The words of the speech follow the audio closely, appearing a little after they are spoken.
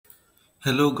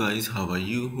Hello guys, how are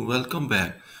you? Welcome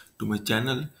back to my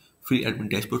channel Free Admin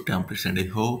Dashboard Templates and I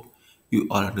hope you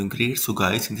all are doing great. So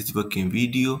guys, in this working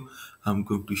video, I'm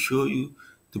going to show you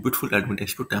the beautiful admin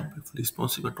dashboard template fully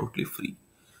responsive and totally free.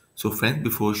 So friends,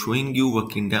 before showing you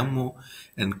working demo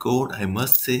and code, I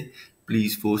must say,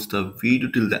 please watch the video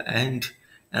till the end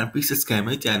and please subscribe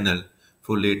my channel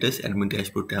for latest admin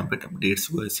dashboard template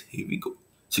updates. Guys, here we go.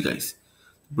 So guys,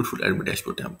 beautiful admin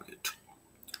dashboard template.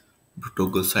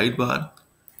 Toggle sidebar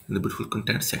and the beautiful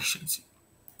content sections.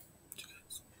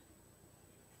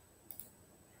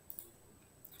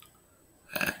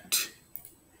 Add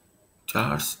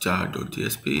charts,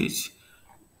 chart.js page,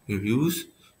 reviews,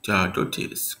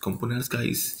 chart.js, components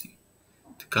guys,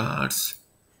 the cards,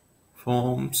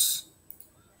 forms,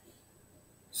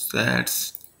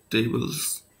 stats,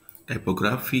 tables,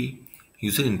 typography,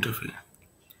 user interface.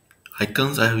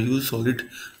 Icons I have used solid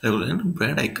regular and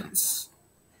brand icons.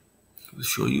 I will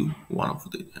show you one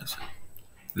of the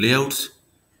layouts,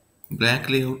 blank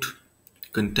layout,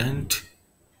 content,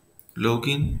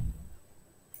 login,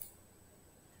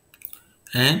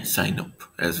 and sign up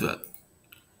as well.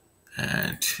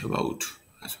 And about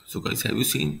so guys, have you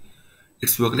seen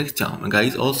it's work like charm? And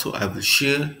guys, also I will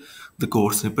share the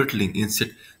code snippet link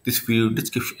inside this video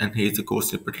description, and here's the code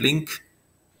snippet link.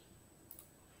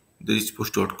 This is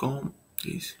push.com.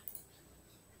 This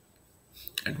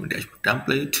admin dashboard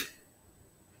template.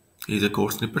 Here's the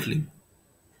code snippet link.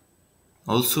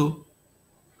 Also,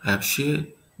 I have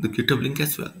shared the GitHub link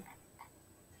as well.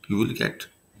 You will get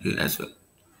here as well.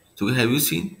 So have you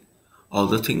seen? All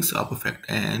the things are perfect.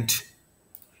 And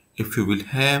if you will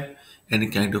have any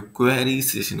kind of query,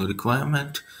 suggestion or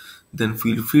requirement, then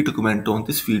feel free to comment on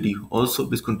this video. Also,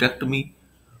 please contact me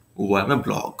via my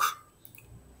blog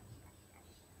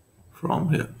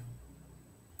from here.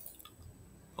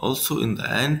 Also, in the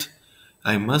end,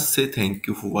 I must say thank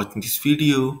you for watching this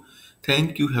video.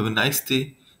 Thank you. Have a nice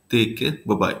day. Take care.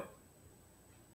 Bye bye.